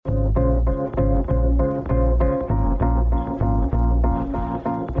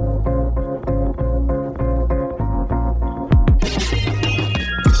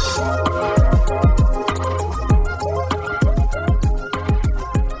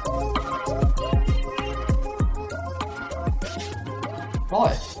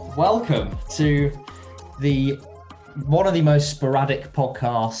Right, welcome to the one of the most sporadic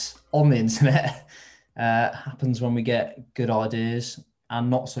podcasts on the internet. Happens when we get good ideas and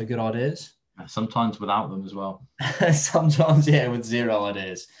not so good ideas. Sometimes without them as well. Sometimes, yeah, with zero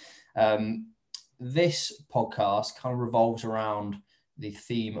ideas. This podcast kind of revolves around the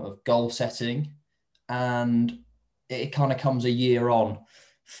theme of goal setting, and it kind of comes a year on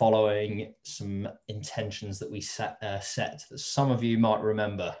following some intentions that we set that some of you might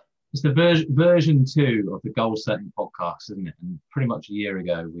remember. It's the version 2 of the goal setting podcast, isn't it? And pretty much a year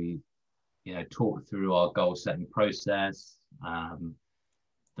ago, we, talked through our goal setting process,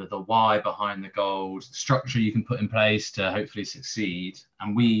 the why behind the goals, the structure you can put in place to hopefully succeed.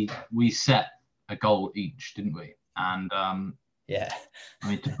 And we set a goal each, didn't we? And yeah, I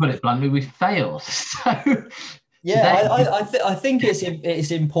mean, to put it bluntly, we failed. So yeah, I think it's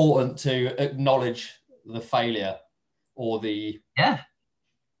important to acknowledge the failure or the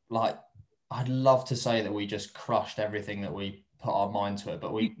like. I'd love to say that we just crushed everything that we put our mind to it,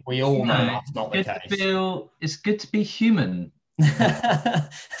 but we all know that's not the case. It's good to be human.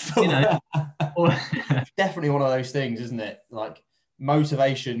 Definitely one of those things, isn't it? Like,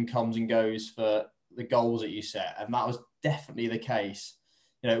 motivation comes and goes for the goals that you set, and that was definitely the case.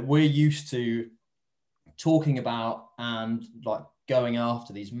 We're used to talking about and like going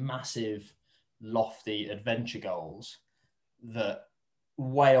after these massive, lofty adventure goals that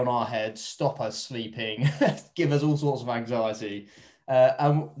weigh on our heads, stop us sleeping, give us all sorts of anxiety,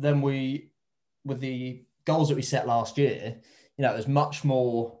 and then with the goals that we set last year, there's much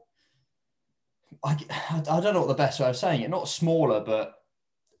more. I don't know what the best way of saying it. Not smaller, but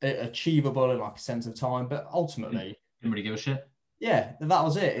achievable in like a sense of time. But ultimately, didn't really give a shit. Yeah, that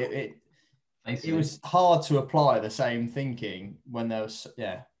was it. It was hard to apply the same thinking when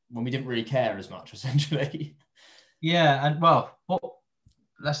when we didn't really care as much, essentially. Yeah, and well,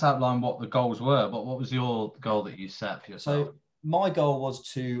 let's outline what the goals were. But what was your goal that you set for yourself? So my goal was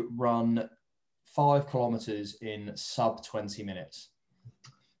to run 5 kilometers in sub 20 minutes.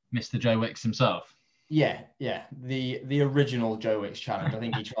 Mr. Joe Wicks himself. Yeah. The original Joe Wicks challenge. I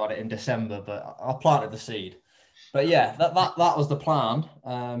think he tried it in December, but I planted the seed. But yeah, that was the plan.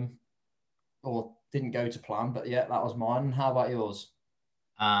 Or didn't go to plan, but yeah, that was mine. And how about yours?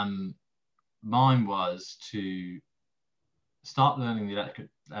 Mine was to start learning the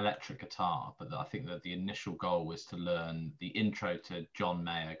electric guitar, but I think that the initial goal was to learn the intro to John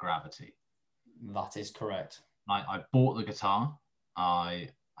Mayer Gravity. That is correct. I bought the guitar. I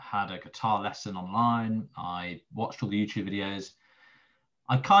had a guitar lesson online. I watched all the YouTube videos.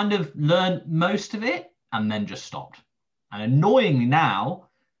 I kind of learned most of it and then just stopped. And annoyingly now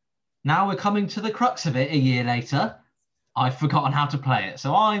we're coming to the crux of it a year later. I've forgotten how to play it.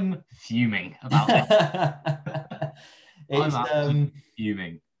 So I'm fuming about it. I'm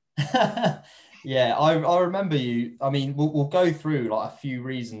fuming. Yeah, I remember you. I mean, we'll go through like a few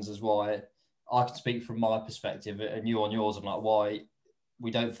reasons as why I can speak from my perspective and you on yours, and like why we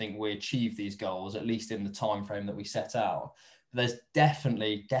don't think we achieved these goals, at least in the time frame that we set out. But there's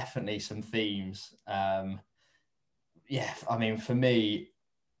definitely some themes. Yeah, I mean, for me,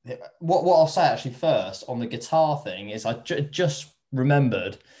 what I'll say actually first on the guitar thing is I just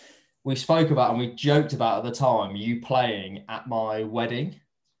remembered we spoke about and we joked about at the time you playing at my wedding.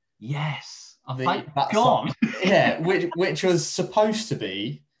 Yes, thank God. Yeah, which was supposed to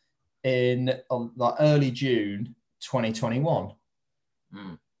be in like early June 2021,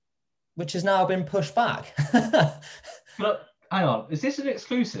 which has now been pushed back. But hang on, is this an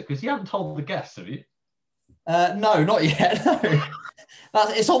exclusive? Because you haven't told the guests, have you? No, not yet. No.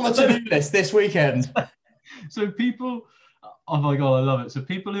 It's on the to-do list this weekend. So people, oh my God, I love it. So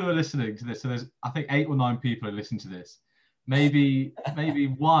people who are listening to this, so there's I think 8 or 9 people who listen to this. Maybe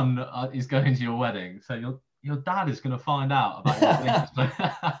one is going to your wedding. So your dad is going to find out about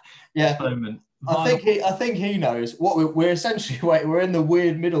your experiment. I think he knows what we're essentially. We're in the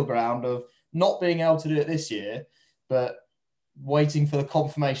weird middle ground of not being able to do it this year, but waiting for the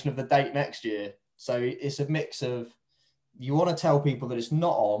confirmation of the date next year. So it's a mix of, you want to tell people that it's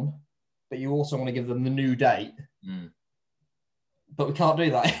not on, but you also want to give them the new date. But we can't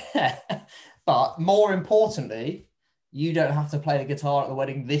do that. But more importantly, you don't have to play the guitar at the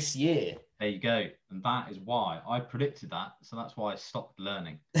wedding this year. There you go. And that is why I predicted that. So that's why I stopped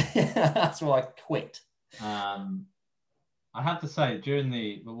learning. That's why I quit. I have to say,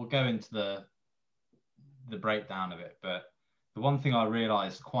 we'll go into the breakdown of it, but the one thing I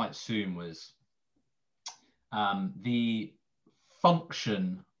realized quite soon was the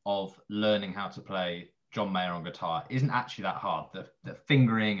function of learning how to play John Mayer on guitar isn't actually that hard. The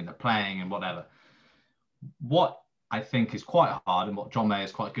fingering and the playing and whatever. What I think is quite hard, and what John Mayer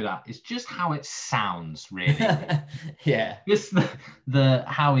is quite good at, is just how it sounds, really. Yeah. Just the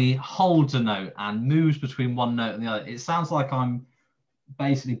how he holds a note and moves between one note and the other. It sounds like I'm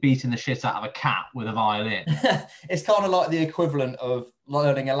basically beating the shit out of a cat with a violin. It's kind of like the equivalent of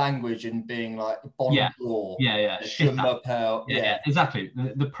learning a language and being like bonjour. Yeah. Yeah, Exactly.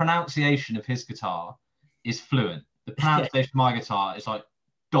 The pronunciation of his guitar is fluent. The pronunciation of my guitar is like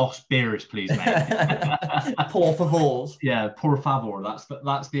dos beers, please, mate. Por favor. Yeah, por favor.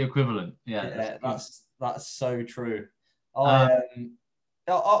 That's the equivalent. Yeah, that's so true. I'll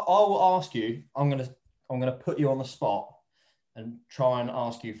ask you. I'm gonna put you on the spot and try and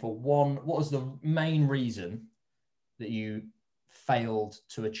ask you for one. What was the main reason that you failed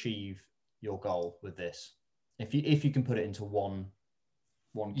to achieve your goal with this? If you can put it into one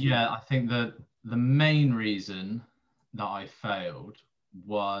key. Yeah, I think that the main reason that I failed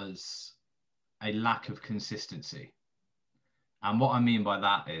was a lack of consistency. And what I mean by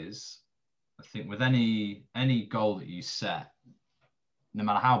that is, I think with any goal that you set, no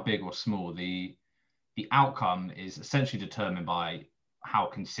matter how big or small, the outcome is essentially determined by how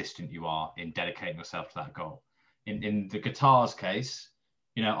consistent you are in dedicating yourself to that goal. In the guitar's case,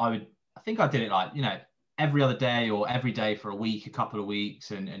 I think I did it like, every other day or every day for a week, a couple of weeks.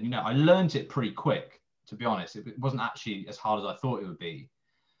 And I learned it pretty quick, to be honest. It wasn't actually as hard as I thought it would be.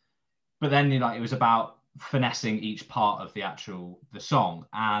 But then, it was about finessing each part of the song.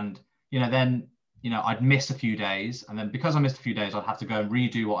 And, then, I'd miss a few days. And then because I missed a few days, I'd have to go and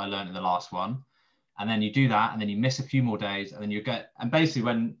redo what I learned in the last one. And then you do that, and then you miss a few more days, and then and basically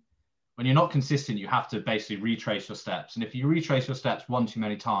when you're not consistent, you have to basically retrace your steps. And if you retrace your steps one too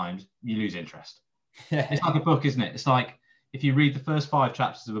many times, you lose interest. It's like a book, isn't it? It's like if you read the first 5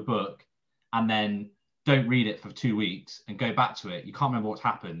 chapters of a book and then don't read it for 2 weeks and go back to it, you can't remember what's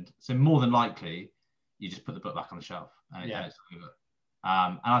happened. So more than likely, you just put the book back on the shelf. And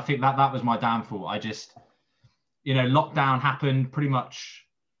I think that was my downfall. I just, lockdown happened pretty much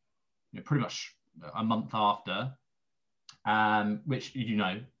a month after, which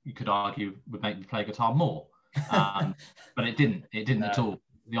you could argue would make me play guitar more, but it didn't at all.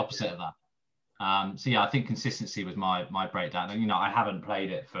 The opposite of that. I think consistency was my breakdown. And I haven't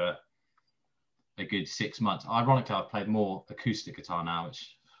played it for a good 6 months. Ironically, I've played more acoustic guitar now,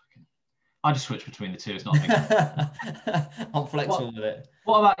 which I just switch between the two. It's not a big I'm flexible with it.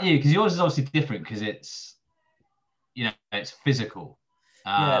 What about you? Because yours is obviously different because it's it's physical.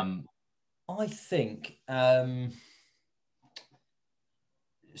 I think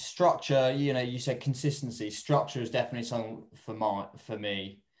structure, you said consistency. Structure is definitely something for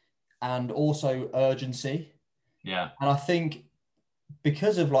me, and also urgency. Yeah. And I think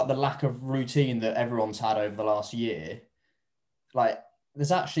because of like the lack of routine that everyone's had over the last year, like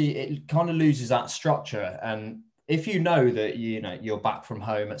it kind of loses that structure. And if you know that you're back from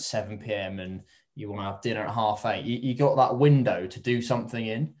home at 7 p.m. and you want to have dinner at 8:30, you got that window to do something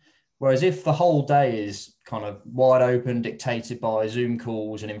in. Whereas if the whole day is kind of wide open, dictated by Zoom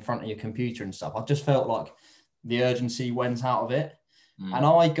calls and in front of your computer and stuff, I just felt like the urgency went out of it. And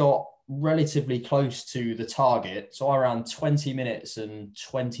I got relatively close to the target. So I ran 20 minutes and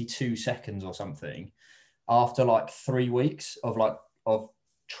 22 seconds or something after like 3 weeks of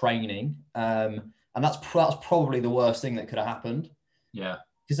training. And that's probably the worst thing that could have happened. Yeah.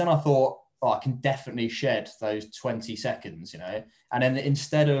 Because then I thought, I can definitely shed those 20 seconds, and then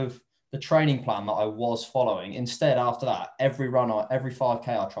instead of the training plan that I was following, instead after that, every 5K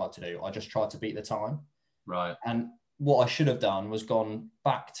I tried to do, I just tried to beat the time. Right. And what I should have done was gone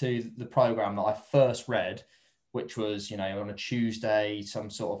back to the program that I first read, which was, on a Tuesday, some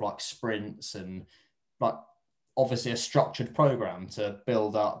sort of like sprints and like obviously a structured program to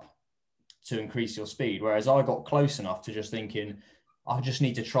build up to increase your speed. Whereas I got close enough to just thinking, I just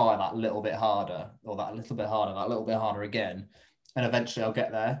need to try that little bit harder, or that little bit harder again. And eventually I'll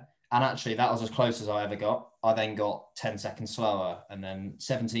get there. And actually that was as close as I ever got. I then got 10 seconds slower and then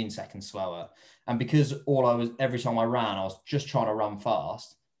 17 seconds slower. And because every time I ran, I was just trying to run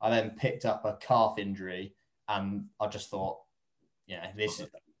fast. I then picked up a calf injury and I just thought,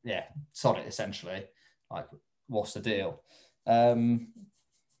 sod it essentially. Like, what's the deal? And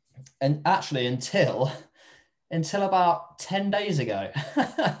actually until about 10 days ago.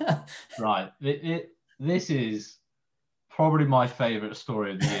 Right. This is probably my favorite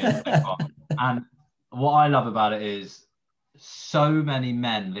story of the year so far. And what I love about it is so many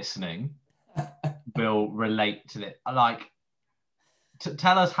men listening will relate to it. Like,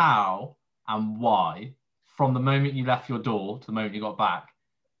 tell us how and why, from the moment you left your door to the moment you got back,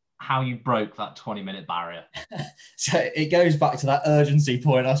 how you broke that 20-minute barrier. So it goes back to that urgency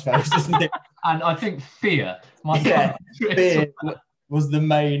point, I suppose, doesn't it? And I think fear. Fear was the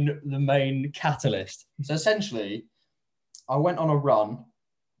main catalyst. So essentially, I went on a run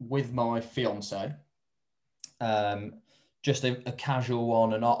with my fiance, just a casual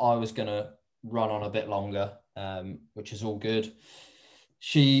one, and I was going to run on a bit longer, which is all good.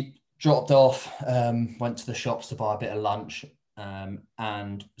 She dropped off, went to the shops to buy a bit of lunch,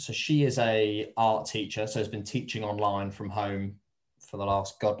 and so she is a art teacher, so has been teaching online from home for the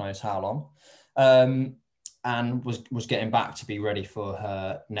last God knows how long, and was getting back to be ready for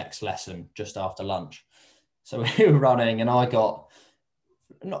her next lesson just after lunch. So we were running, and I got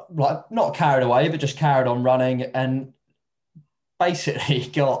not carried away, but just carried on running, and basically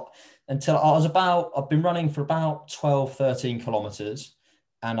got until I've been running for about 12, 13 kilometers,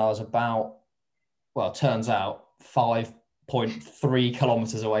 and I was about, well, turns out 5.3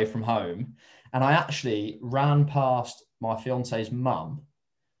 kilometers away from home. And I actually ran past my fiance's mum.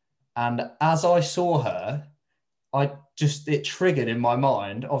 And as I saw her, it triggered in my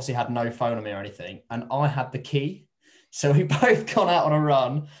mind, obviously had no phone on me or anything, and I had the key. So we both gone out on a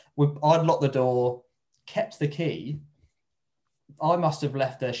run. I'd locked the door, kept the key. I must have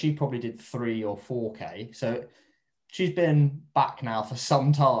left her. She probably did 3 or 4K. So she's been back now for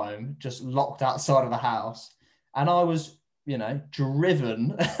some time, just locked outside of the house. And I was,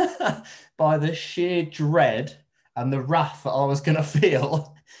 driven by the sheer dread and the wrath that I was going to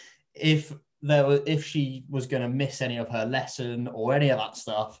feel if she was going to miss any of her lesson or any of that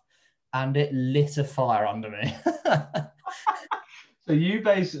stuff. And it lit a fire under me. So you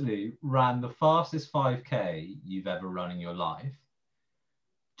basically ran the fastest 5K you've ever run in your life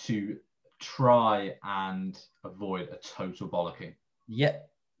to try and avoid a total bollocking. Yep.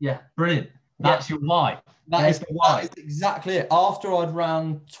 Yeah, brilliant. That's your why. That is exactly it. After I'd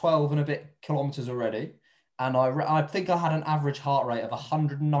ran 12 and a bit kilometers already, and I think I had an average heart rate of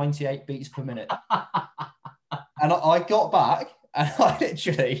 198 beats per minute. And I got back, and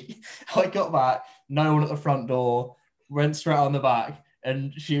I got back, no one at the front door, went straight on the back,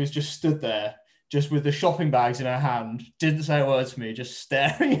 and she was just stood there, just with the shopping bags in her hand, didn't say a word to me, just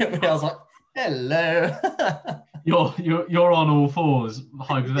staring at me. I was like, hello. You're on all fours,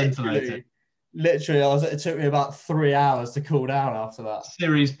 hyperventilating. Literally, it took me about 3 hours to cool down after that.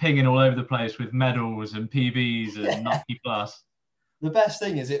 Siri's pinging all over the place with medals and PBs and Nike Plus. The best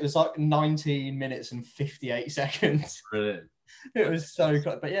thing is it was like 19 minutes and 58 seconds. Brilliant. It was so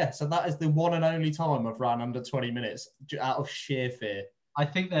close. But yeah, so that is the one and only time I've run under 20 minutes out of sheer fear. I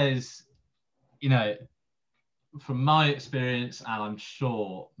think there's, from my experience, and I'm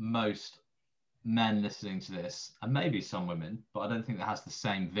sure most men listening to this, and maybe some women, but I don't think that has the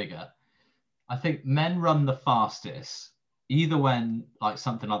same vigor. I think men run the fastest either when like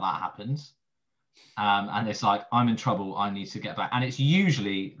something like that happens, and it's like, I'm in trouble, I need to get back. And it's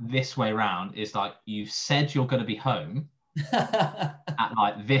usually this way around. It's like, you said you're going to be home at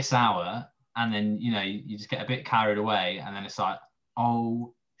like this hour, and then, you just get a bit carried away, and then it's like,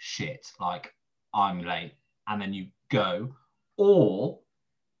 oh shit, like I'm late. And then you go. Or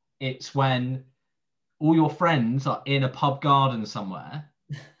it's when all your friends are in a pub garden somewhere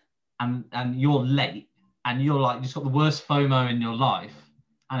and you're late, and you're like, you've got the worst FOMO in your life,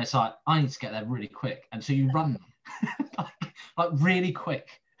 and it's like, I need to get there really quick, and so you run like really quick.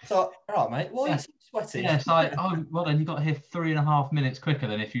 So, all right, mate, why are you so sweaty? Yeah, it's like, oh, well then you got here 3.5 minutes quicker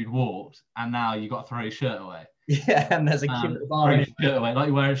than if you'd walked, and now you got to throw your shirt away. Yeah, and there's a kid at the bar. Shirt away, like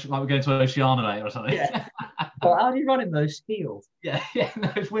we're going to Oceana later or something. Yeah. Well, how do you run in those heels? Yeah,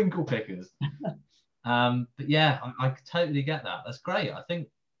 those winkle pickers. But yeah, I totally get that. That's great. I think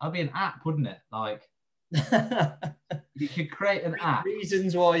that'd be an app, wouldn't it? Like, you could create an app.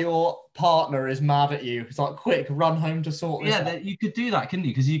 Reasons why your partner is mad at you. It's like, quick, run home to sort this out. You could do that, couldn't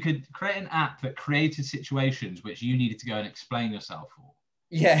you? Because you could create an app that created situations which you needed to go and explain yourself for.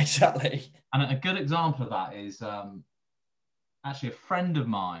 Yeah, exactly. And a good example of that is actually a friend of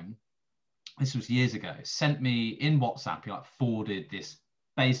mine, this was years ago, sent me in WhatsApp, he like forwarded this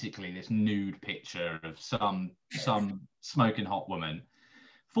nude picture of some smoking hot woman,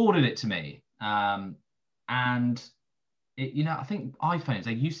 forwarded it to me. And it, I think iPhones,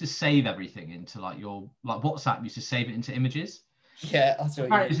 they used to save everything into like WhatsApp used to save it into images. Yeah, that's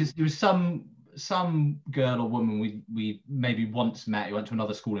what it was some girl or woman we maybe once met, who went to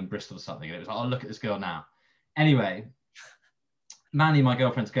another school in Bristol or something, and it was like, oh, look at this girl now. Anyway, Manny, my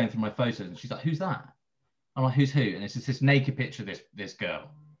girlfriend's going through my photos, and she's like, who's that? I'm like, who's who? And it's just this naked picture of this girl.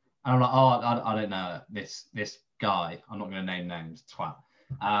 And I'm like, oh, I don't know, this guy, I'm not going to name names, twat.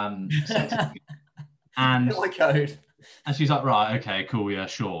 And code. And she's like, right, okay, cool, yeah,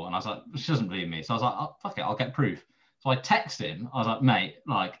 sure. And I was like, she doesn't believe me. So I was like, oh, fuck it, I'll get proof. So I text him. I was like, mate,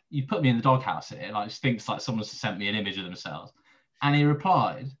 like, you put me in the doghouse here. Like, it thinks like someone's sent me an image of themselves. And he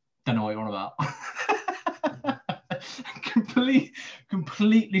replied, don't know what you're on about.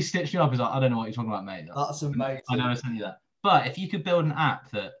 completely stitched me up. He's like, I don't know what you're talking about, mate. That's amazing. I never sent you that. But if you could build an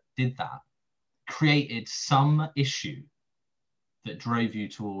app that did that, created some issue that drove you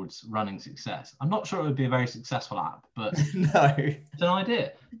towards running success, I'm not sure it would be a very successful app, but no, it's an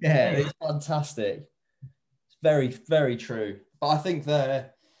idea. Yeah, it's fantastic. It's very, very true. But I think they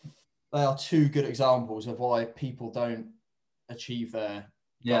are two good examples of why people don't achieve their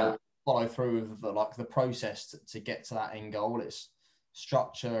goal, follow through with the process to get to that end goal. It's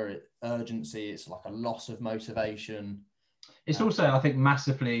structure, urgency. It's like a loss of motivation. It's also, I think,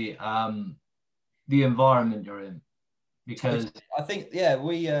 massively the environment you're in, because I think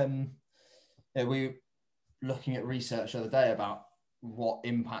we looking at research the other day about what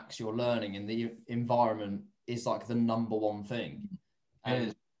impacts your learning, and the environment is like the number one thing.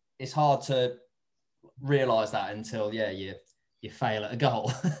 And it's hard to realize that until you fail at a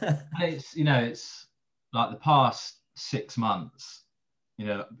goal. It's it's like the past 6 months,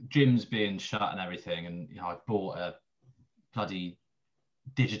 gyms being shut and everything, and I bought a bloody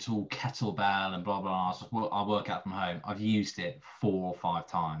digital kettlebell and blah blah. I work out from home. I've used it 4 or 5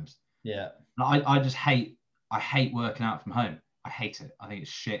 times. Yeah, I just hate working out from home. I hate it. I think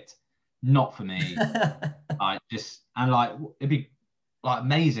it's shit. Not for me. It'd be like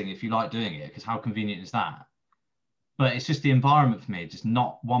amazing if you like doing it, because how convenient is that? But it's just the environment for me. Just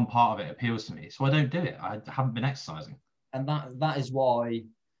not one part of it appeals to me, so I don't do it. I haven't been exercising, and that is why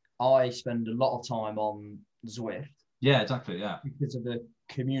I spend a lot of time on Zwift. Yeah, exactly. Yeah, because of the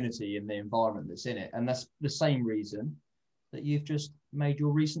community and the environment that's in it, and that's the same reason that you've just made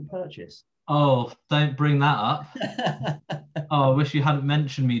your recent purchase. Oh, don't bring that up. Oh, I wish you hadn't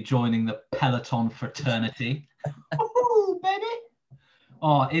mentioned me joining the Peloton fraternity. Ooh, baby.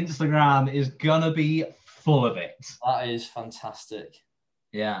 Oh, Instagram is gonna be full of it. That is fantastic.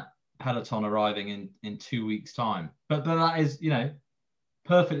 Yeah, Peloton arriving in 2 weeks' time. But that is,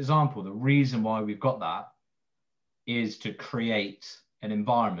 perfect example. The reason why we've got that is to create an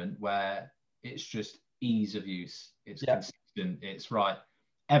environment where it's just ease of use. It's consistent. It's right.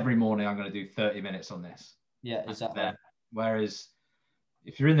 Every morning I'm going to do 30 minutes on this. Yeah, exactly. Whereas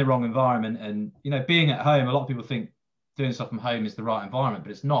if you're in the wrong environment, and, being at home, a lot of people think doing stuff from home is the right environment,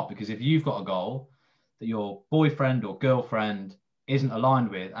 but it's not, because if you've got a goal that your boyfriend or girlfriend isn't aligned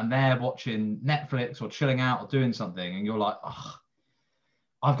with, and they're watching Netflix or chilling out or doing something, and you're like, oh,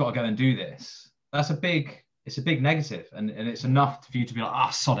 I've got to go and do this. It's a big negative, and it's enough for you to be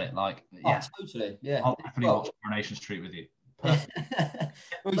like, sod it. Like, yeah, totally. Yeah. I'll definitely watch Coronation Street with you.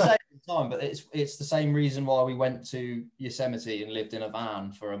 We say it all the time, but it's the same reason why we went to Yosemite and lived in a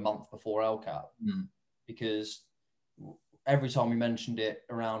van for a month before LCAP, because every time we mentioned it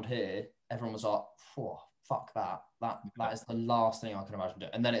around here, everyone was like, fuck that. That is the last thing I can imagine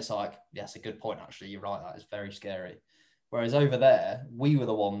doing. And then it's like, yes, a good point, actually. You're right, that is very scary. Whereas over there, we were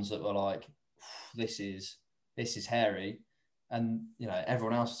the ones that were like, this is hairy. And,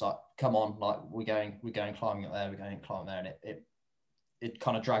 everyone else was like, come on, like, we're going climbing up there, we're going climbing there. And it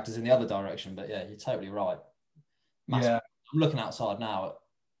kind of dragged us in the other direction. But yeah, you're totally right. Massive. Yeah. I'm looking outside now,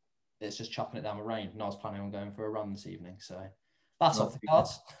 it's just chopping it down with rain. And I was planning on going for a run this evening. So that's off the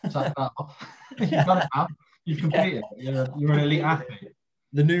cards. You've completed it. You're an elite athlete.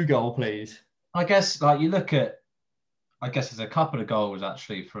 The new goal, please. I guess, like, you look at, there's a couple of goals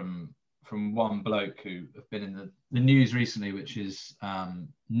actually from one bloke who have been in the news recently, which is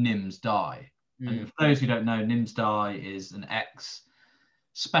Nims Dai. And for those who don't know, Nims Dai is an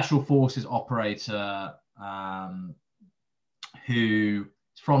ex-Special Forces operator who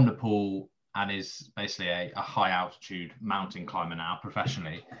is from Nepal and is basically a high-altitude mountain climber now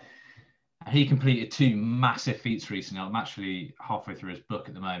professionally. He completed 2 massive feats recently. I'm actually halfway through his book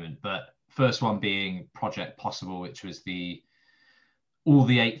at the moment, but first one being Project Possible, which was all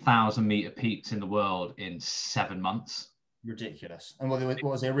the 8,000 meter peaks in the world in 7 months. Ridiculous. And what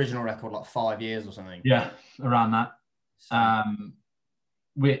was the original record, like 5 years or something? Yeah, around that.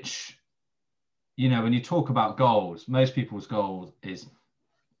 Which, when you talk about goals, most people's goal is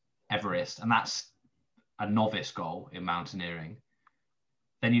Everest, and that's a novice goal in mountaineering.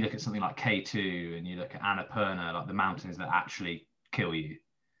 Then you look at something like K2, and you look at Annapurna, like the mountains that actually kill you.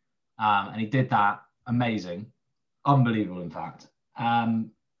 And he did that. Amazing. Unbelievable, in fact.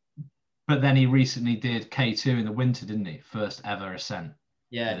 But then he recently did K2 in the winter, didn't he? First ever ascent.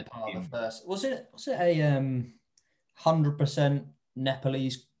 Yeah, part of the first. Was it a 100%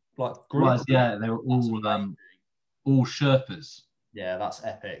 Nepalese like group? Yeah, they were all Sherpas. Yeah, that's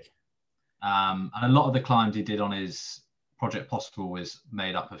epic. And a lot of the climbs he did on his Project Possible was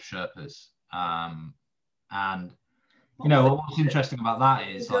made up of Sherpas. And you know what's interesting about that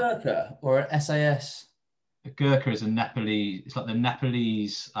is like Gurkha or an SAS. a Gurkha is a Nepalese. It's like the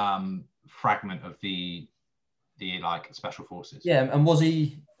Nepalese fragment of the like special forces. Yeah, and was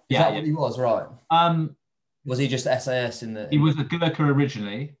he? Is that what he was? Right. Um, was he just SAS in the? He was a Gurkha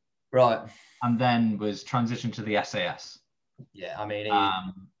originally, right, and then was transitioned to the SAS. Yeah, I mean,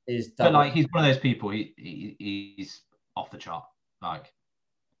 he's but like he's one of those people. He's off the chart. Like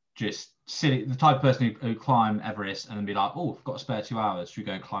just silly, the type of person who climb Everest and then be like, oh, I've got a spare 2 hours. Should we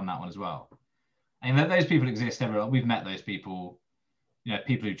go and climb that one as well? And those people exist everywhere. We've met those people. You know,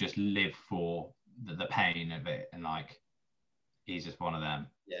 people who just live for the pain of it, and like he's just one of them.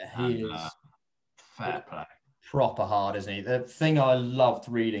 Yeah, he is fair play. Proper hard, isn't he? The thing I loved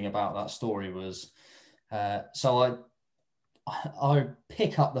reading about that story was, so I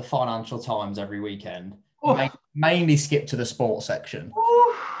pick up the Financial Times every weekend, mainly skip to the sports section.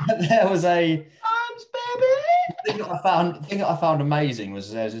 There was a Times, baby. thing that I found amazing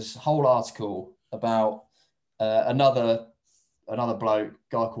was there's this whole article about another bloke,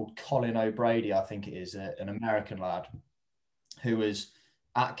 guy called Colin O'Brady, I think it is, an American lad, who was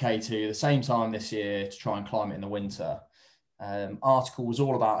at K2 the same time this year to try and climb it in the winter. Article was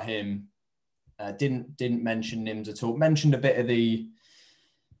all about him. Didn't mention NIMS at all. Mentioned a bit of the,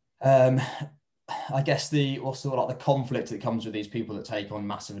 I guess the conflict that comes with these people that take on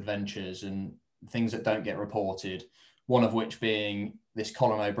massive adventures and things that don't get reported. One of which being this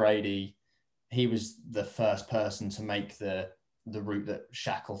Colin O'Brady. He was the first person to make the route that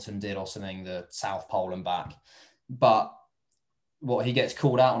Shackleton did or something, the South Pole and back. But what he gets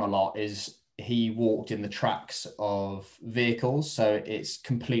called out on a lot is he walked in the tracks of vehicles. So it's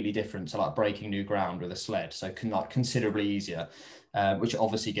completely different to like breaking new ground with a sled. So considerably easier, which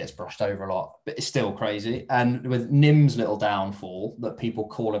obviously gets brushed over a lot, but it's still crazy. And with Nim's little downfall that people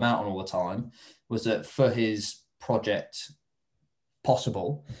call him out on all the time was that for his Project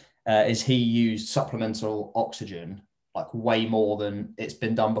Possible, is he used supplemental oxygen like way more than it's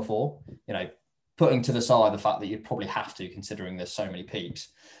been done before, you know, putting to the side the fact that you'd probably have to, considering there's so many peaks.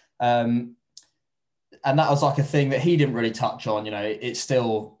 And that was like a thing that he didn't really touch on, you know, it's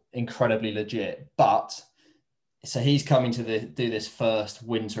still incredibly legit. But so he's coming to do this first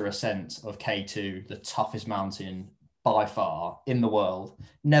winter ascent of K2, the toughest mountain by far in the world,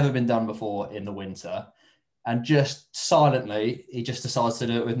 never been done before in the winter. And just silently, he just decides to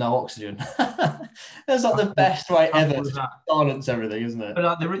do it with no oxygen. That's like the best way ever to silence everything, isn't it? But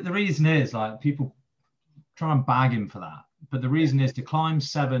like, the reason is like people try and bag him for that. But the reason is to climb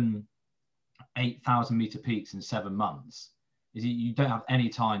 8,000 meter peaks in 7 months is you don't have any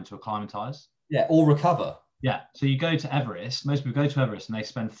time to acclimatize. Yeah, or recover. Yeah. So you go to Everest, most people go to Everest and they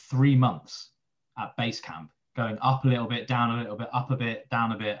spend 3 months at base camp, going up a little bit, down a little bit, up a bit,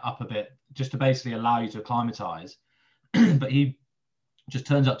 down a bit, up a bit, just to basically allow you to acclimatize. But he just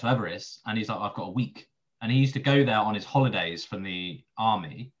turns up to Everest and he's like, I've got a week. And he used to go there on his holidays from the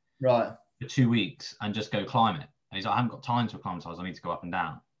army, right, for 2 weeks and just go climb it. And he's like, I haven't got time to acclimatize. I need to go up and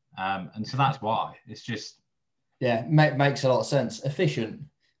down. And so that's why it's just. Yeah, makes a lot of sense. Efficient,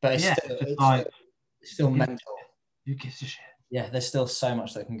 but it's still mental. Who gives a shit? Yeah, there's still so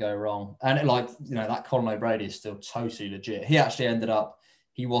much that can go wrong. And like, you know, that Colin O'Brady is still totally legit. He actually ended up,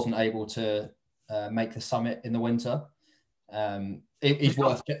 he wasn't able to make the summit in the winter. He's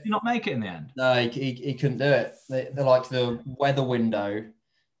worth. Did he not make it in the end? No, he couldn't do it. They're like the weather window,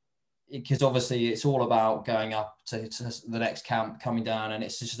 because obviously it's all about going up to the next camp, coming down, and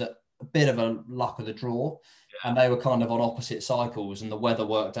it's just a bit of a luck of the draw. Yeah. And they were kind of on opposite cycles, and the weather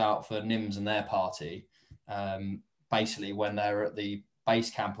worked out for NIMS and their party. Basically when they were at the base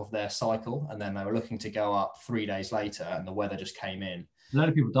camp of their cycle, and then they were looking to go up 3 days later, and the weather just came in. A lot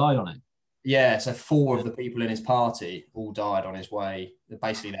of people died on it. Yeah, so 4 of the people in his party all died on his way,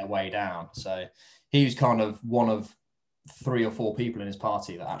 basically their way down. So he was kind of one of 3 or 4 people in his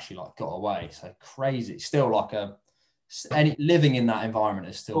party that actually like got away. So crazy. Still like living in that environment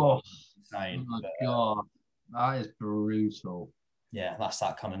is still insane. Oh my God, that is brutal. Yeah, that's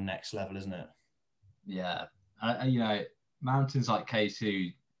that kind of next level, isn't it? Yeah. You know, mountains like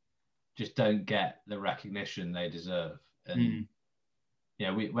K2 just don't get the recognition they deserve. And you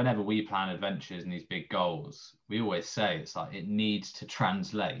know, whenever we plan adventures and these big goals, we always say it's like it needs to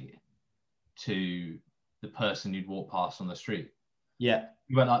translate to the person you'd walk past on the street. Yeah.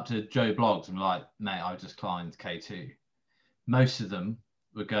 We went up to Joe Bloggs and like, mate, I just climbed K2. Most of them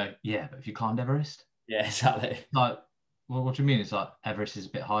would go, yeah, but have you climbed Everest? Yeah, exactly. Like, well, what do you mean? It's like Everest is a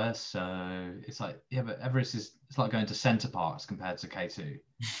bit higher, so it's like, yeah, but Everest it's like going to Center Parcs compared to K2.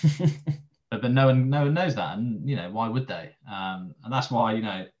 but no one knows that, and why would they? And that's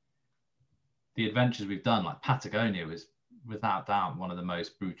why the adventures we've done, like Patagonia, was without doubt one of the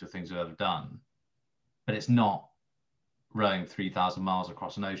most brutal things we've ever done. But it's not rowing 3,000 miles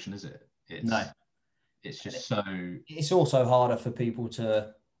across an ocean, is it? No. It's just so. It's also harder for people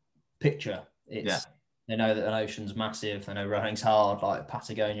to picture. Yeah. They know that an ocean's massive. They know rowing's hard. Like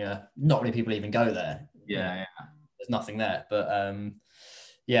Patagonia, not many people even go there. Yeah. There's nothing there. But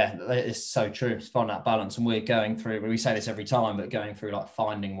yeah, it's so true. It's find that balance, and we're going through. We say this every time, but going through like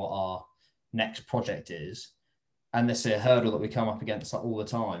finding what our next project is, and this is a hurdle that we come up against all the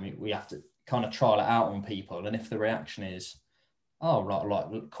time. We have to kind of trial it out on people, and if the reaction is, oh, right,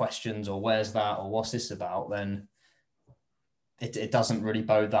 like questions or where's that or what's this about, then it doesn't really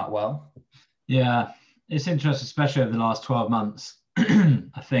bode that well. Yeah, it's interesting, especially over the last 12 months.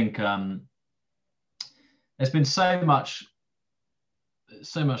 I think there's been so much,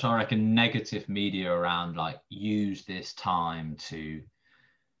 I reckon, negative media around like use this time to,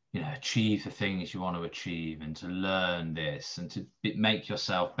 achieve the things you want to achieve and to learn this and to make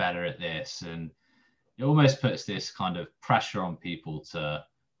yourself better at this. And it almost puts this kind of pressure on people to,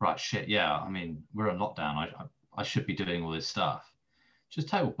 right, shit, yeah, I mean, we're in lockdown. I should be doing all this stuff. Just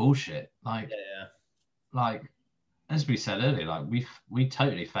total bullshit. Like, like as we said earlier, like we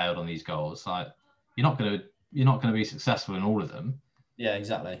totally failed on these goals. Like, you're not gonna be successful in all of them. Yeah,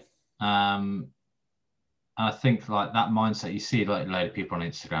 exactly. And I think like that mindset, you see like a load of people on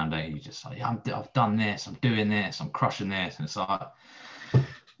Instagram, don't you? Just like, yeah, I've done this, I'm doing this, I'm crushing this, and it's like,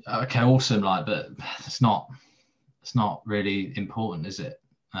 okay, awesome, like, but it's not really important, is it?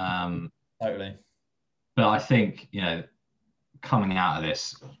 Totally. But I think coming out of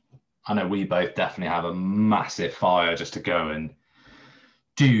this, I know we both definitely have a massive fire just to go and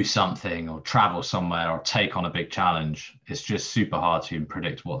do something or travel somewhere or take on a big challenge. It's just super hard to even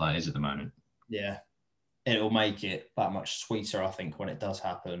predict what that is at the moment. Yeah, it'll make it that much sweeter, I think, when it does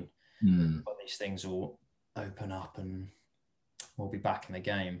happen. But these things will open up and we'll be back in the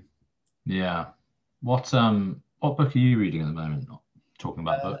game. Yeah. What book are you reading at the moment? Talking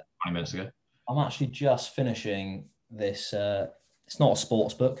about book 20 minutes ago. I'm actually just finishing this. It's not a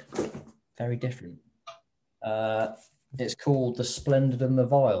sports book. Very different. It's called The Splendid and the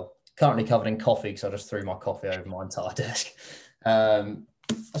Vile. Currently covered in coffee because I just threw my coffee over my entire desk. A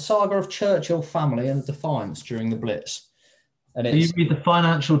saga of Churchill family and Defiance during the Blitz. And you read the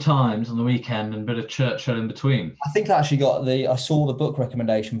Financial Times on the weekend and a bit of Churchill in between. I think I actually I saw the book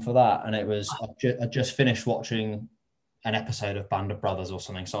recommendation for that, and it was I just finished watching an episode of Band of Brothers or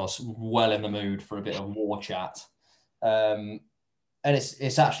something, so I was well in the mood for a bit of war chat. And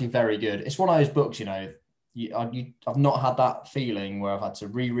it's actually very good. It's one of those books, I've not had that feeling where I've had to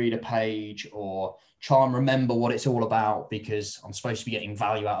reread a page or try and remember what it's all about because I'm supposed to be getting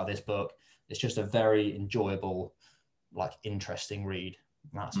value out of this book. It's just a very enjoyable, like, interesting read.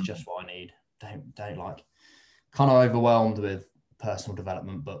 And that's just what I need. Don't like kind of overwhelmed with personal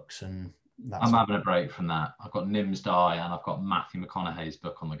development books, and I'm having a break from that. I've got Nim's Die and I've got Matthew McConaughey's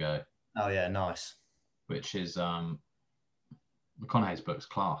book on the go. Oh yeah, nice. Which is McConaughey's book's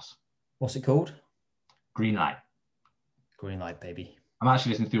class. What's it called? Green Light. Green Light, baby. I'm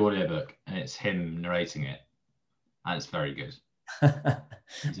actually listening to the audiobook and it's him narrating it, and it's very good.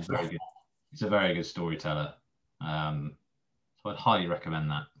 He's a very good storyteller. So I'd highly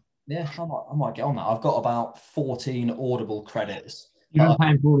recommend that. Yeah, I might get on that. I've got about 14 Audible credits. You've been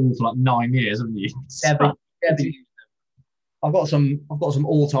paying for Audible for like 9 years, haven't you? I've got some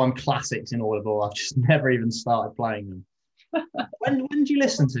all-time classics in Audible. I've just never even started playing them. When do you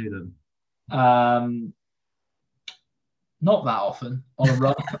listen to them? Not that often. On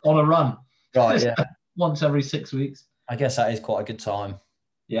a run. Right, yeah. Once every 6 weeks. I guess that is quite a good time.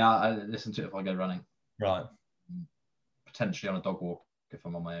 Yeah, I listen to it if I go running. Right. Potentially on a dog walk if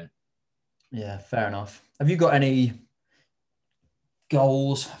I'm on my own. Yeah, fair enough. Have you got any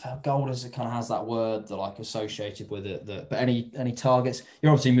goals? Goal as it kind of has that word that like associated with it. But any targets?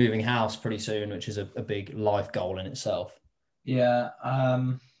 You're obviously moving house pretty soon, which is a big life goal in itself. Yeah.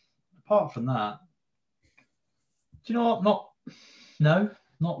 Apart from that, do you know what?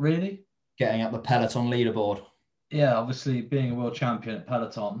 Not really. Getting up the Peloton leaderboard. Yeah, obviously being a world champion at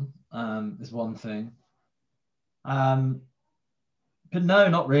Peloton is one thing. But no,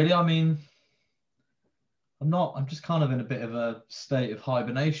 not really. I mean, I'm just kind of in a bit of a state of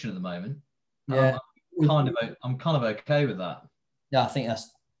hibernation at the moment. Yeah. I'm kind of okay with that. Yeah, I think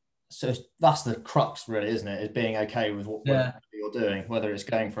that's the crux, really, isn't it? Is being okay with what you're doing, whether it's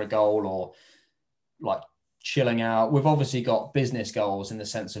going for a goal or like chilling out. We've obviously got business goals in the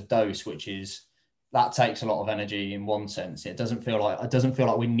sense of Dose, which is that takes a lot of energy in one sense. It doesn't feel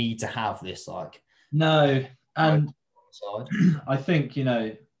like we need to have this like. No, and side. I think, you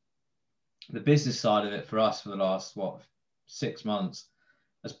know, the business side of it for us for the last 6 months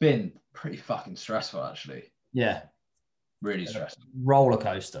has been pretty fucking stressful, actually. Yeah, really stressful. Roller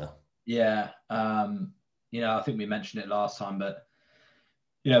coaster. Yeah, you know, I think we mentioned it last time, but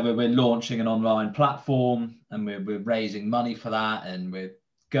you know, we're launching an online platform and we're raising money for that, and we're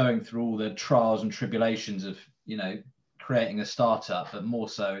going through all the trials and tribulations of, you know, creating a startup, but more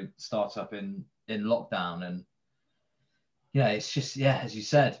so startup in lockdown. And yeah, it's just, yeah, as you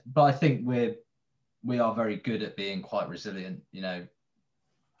said, but I think we are very good at being quite resilient. You know,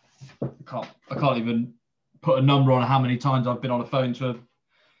 I can't even put a number on how many times I've been on the phone to an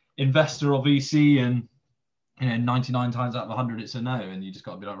investor or VC, and you know, 99 times out of 100 it's a no, and you just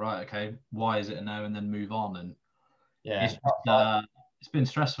got to be like, right, okay, why is it a no, and then move on. And yeah, it's been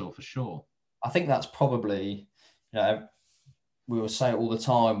stressful for sure. I think that's probably, you know, we will say it all the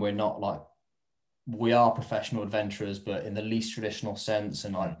time, we're not like, we are professional adventurers, but in the least traditional sense,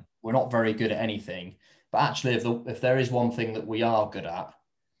 and like we're not very good at anything. But actually, if there is one thing that we are good at,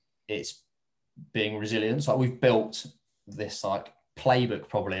 it's being resilient. Like we've built this like playbook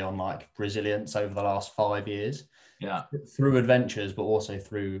probably on like resilience over the last 5 years. Yeah. Through adventures, but also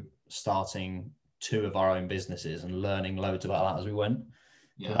through starting 2 of our own businesses and learning loads about that as we went.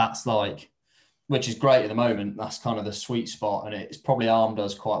 Yeah. So that's like, which is great at the moment. That's kind of the sweet spot, and it's probably armed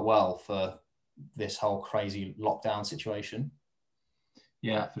us quite well for this whole crazy lockdown situation.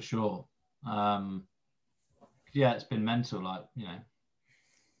 Yeah, for sure. Yeah, it's been mental. Like, you know,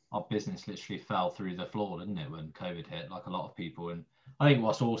 our business literally fell through the floor, didn't it, when COVID hit, like a lot of people. And I think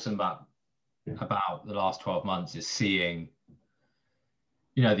what's awesome about the last 12 months is seeing,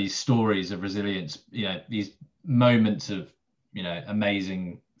 you know, these stories of resilience, you know, these moments of, you know,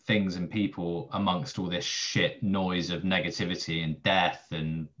 amazing things and people amongst all this shit noise of negativity and death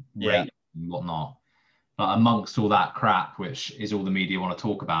and rape and whatnot. But amongst all that crap, which is all the media want to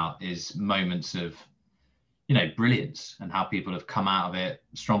talk about, is moments of, you know, brilliance and how people have come out of it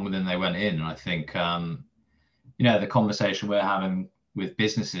stronger than they went in. And I think, you know, the conversation we're having with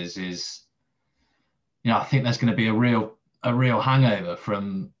businesses is, you know, I think there's going to be a real hangover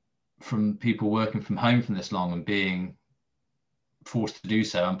from people working from home for this long and being forced to do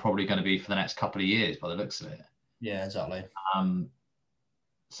so, and probably going to be for the next couple of years by the looks of it. Yeah, exactly.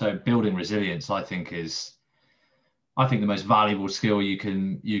 So building resilience, I think the most valuable skill you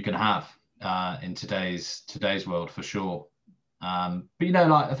can have in today's world, for sure. But you know,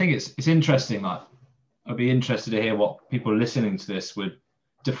 like, I think it's interesting. Like, I'd be interested to hear what people listening to this would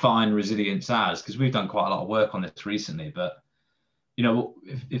define resilience as, because we've done quite a lot of work on this recently. But you know,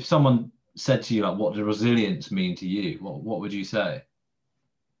 if someone said to you, like, what does resilience mean to you, what would you say?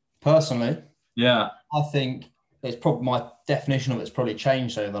 Personally, yeah, I think it's probably, my definition of it's probably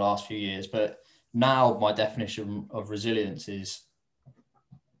changed over the last few years, but now my definition of resilience is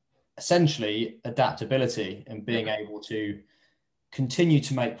essentially adaptability and being able to continue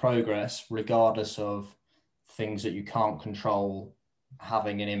to make progress regardless of things that you can't control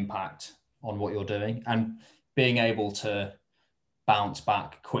having an impact on what you're doing, and being able to bounce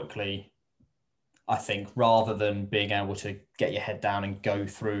back quickly, I think, rather than being able to get your head down and go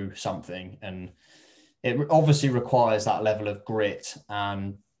through something. And it obviously requires that level of grit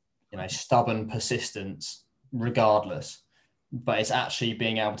and, you know, stubborn persistence regardless, but it's actually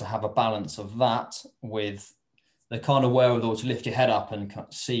being able to have a balance of that with the kind of wherewithal to lift your head up and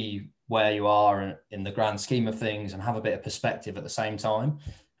see where you are in the grand scheme of things and have a bit of perspective at the same time.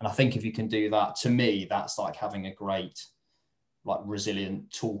 And I think if you can do that, to me, that's like having a great, like, resilient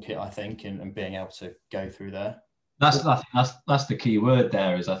toolkit, I think, and being able to go through there. That's the key word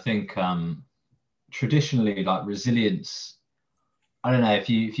there, is I think traditionally, like, resilience, I don't know, if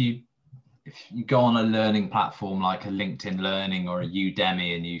you go on a learning platform like a LinkedIn Learning or a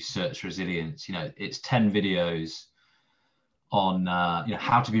Udemy and you search resilience, you know, it's 10 videos on you know,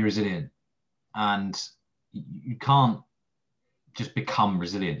 how to be resilient. And you can't just become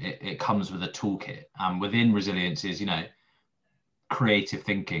resilient. It comes with a toolkit, and within resilience is, you know, creative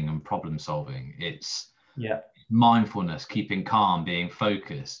thinking and problem solving. It's mindfulness, keeping calm, being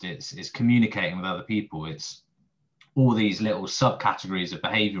focused. It's communicating with other people. It's all these little subcategories of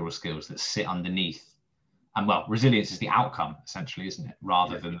behavioral skills that sit underneath. And well, resilience is the outcome, essentially, isn't it,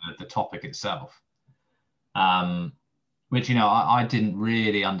 rather than the topic itself. Which, you know, I didn't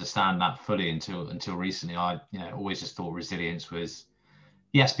really understand that fully until recently. I, you know, always just thought resilience was,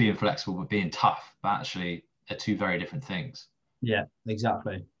 yes, being flexible, but being tough, but actually are 2 very different things. Yeah,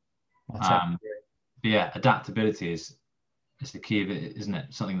 exactly. But yeah, adaptability is the key of it, isn't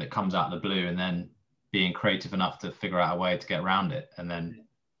it? Something that comes out of the blue, and then being creative enough to figure out a way to get around it and then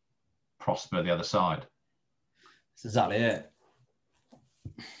prosper the other side. That's exactly it.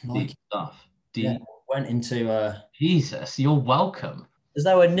 Deep stuff. Deep. Yeah, went into Jesus, you're welcome. There's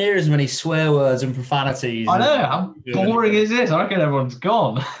nowhere near as many swear words and profanities. I know. How boring is this? I reckon everyone's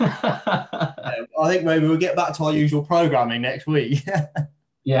gone. I think maybe we'll get back to our usual programming next week.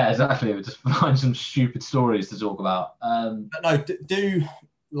 Yeah, exactly. We'll just find some stupid stories to talk about. But no, do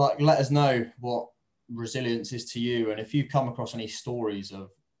like let us know what resilience is to you, and if you come across any stories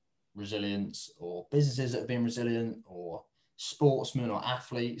of resilience or businesses that have been resilient or sportsmen or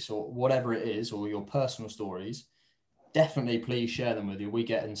athletes or whatever it is, or your personal stories, definitely please share them with you. We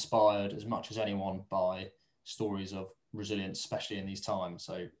get inspired as much as anyone by stories of resilience, especially in these times.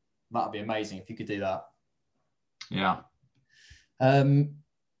 So that'd be amazing if you could do that. Yeah. And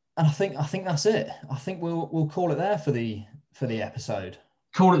I think that's it. I think we'll call it there for the episode.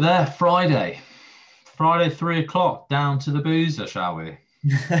 Call it there. Friday 3:00 down to the boozer, shall we?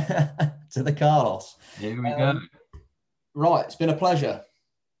 To the Carlos. Here we go. Right, it's been a pleasure.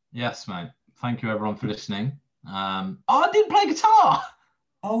 Yes, mate. Thank you, everyone, for listening. I didn't play guitar.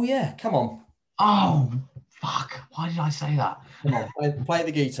 Oh yeah, come on. Oh fuck! Why did I say that? Come on, play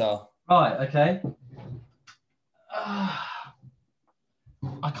the guitar. Right. Okay.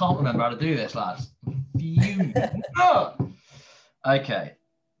 I can't remember how to do this, lads. Okay.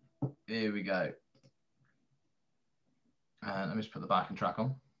 Here we go. Let me just put the backing track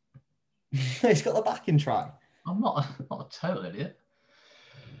on. It's got the backing track. I'm not a total idiot.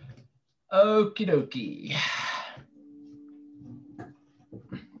 Okie dokie.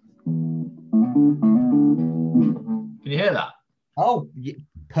 Can you hear that? Oh,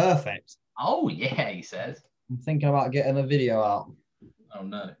 perfect. Oh yeah, he says. I'm thinking about getting a video out. Oh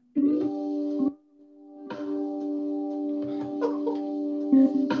no.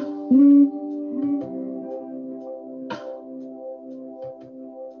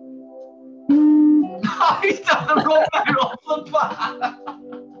 He's done the wrong note off the bat.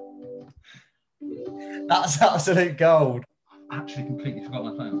 That's absolute gold. I actually completely forgot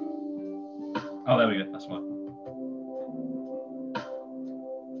my phone. Oh, there we go. That's fine.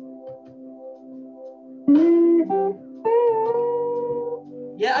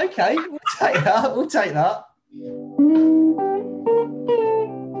 Yeah, okay. We'll take that. We'll take that.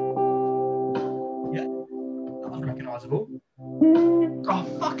 Yeah, that was recognisable. Oh,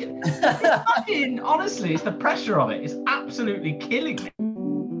 fuck it. It's fucking, honestly, it's the pressure of it. It's absolutely killing me.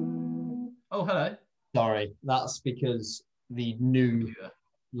 Oh, hello. Sorry, that's because the new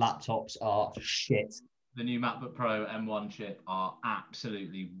laptops are shit. The new MacBook Pro M1 chip are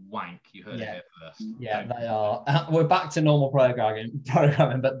absolutely wank. You heard it here first. Yeah, they are. We're back to normal programming,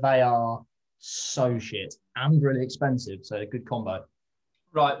 but they are so shit and really expensive. So a good combo.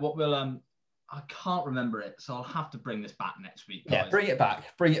 Right, what we'll I can't remember it, so I'll have to bring this back next week, guys. Yeah, bring it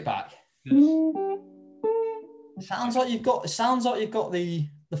back. Bring it back. It sounds like you've got the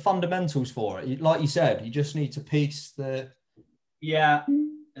fundamentals for it. Like you said, you just need to piece the. Yeah,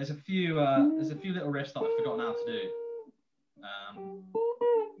 there's a few little riffs that I've forgotten how to do.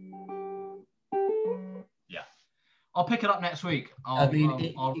 Yeah, I'll pick it up next week.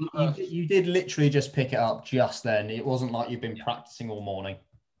 You did literally just pick it up just then. It wasn't like you've been practicing all morning.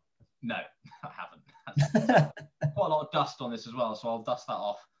 No, I haven't. Quite a lot of dust on this as well, so I'll dust that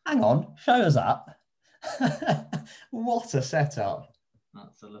off. Hang on, show us that. What a setup.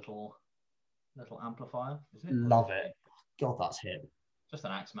 That's a little amplifier, is it? Love it. God, that's hip. Just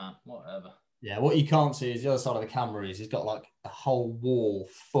an Axeman, whatever. Yeah, what you can't see is the other side of the camera is he's got like a whole wall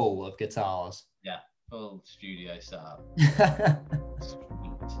full of guitars. Yeah, full studio setup. Sweet.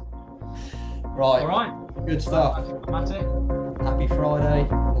 Right. All right. Good stuff. Happy Happy Friday,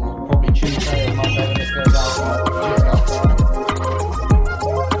 or probably Tuesday or Monday.